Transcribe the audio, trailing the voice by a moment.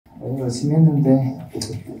너무 열심히 했는데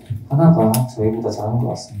하나가 저희보다 잘한 것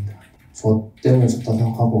같습니다. 저 때문에 졌다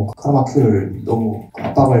생각하고 카르마큐를 너무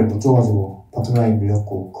압박을 못 줘가지고 바텀라인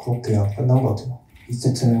밀렸고 그렇게 그냥 끝난 것 같아요.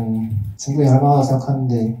 2세트는 충분히 할 만하다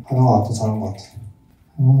생각하는데 하나가 더 잘한 것 같아요.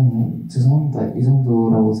 죄송합니다. 이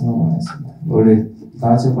정도라고 생각은 안 했습니다. 원래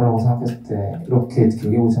나아질 거라고 생각했을 때 이렇게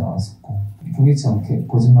길게 보진 않았었고 보이지 않게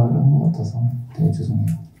거짓말을 한 것 같아서 되게 죄송해요.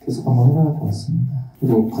 계속 한번 해봐야 할 것 같습니다.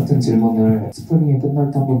 그리고 같은 질문을 스프링이 끝날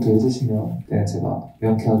때 한 번 더 해주시면 제가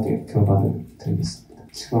명쾌하게 결과를 드리겠습니다.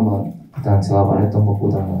 지금은 일단 제가 말했던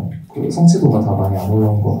것보다는 그 성취도가 다 많이 안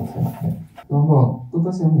올라온 것 같아요. 네. 한번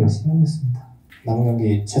끝까지 한번 열심히 하겠습니다. 남은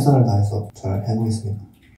경기 최선을 다해서 잘 해보겠습니다.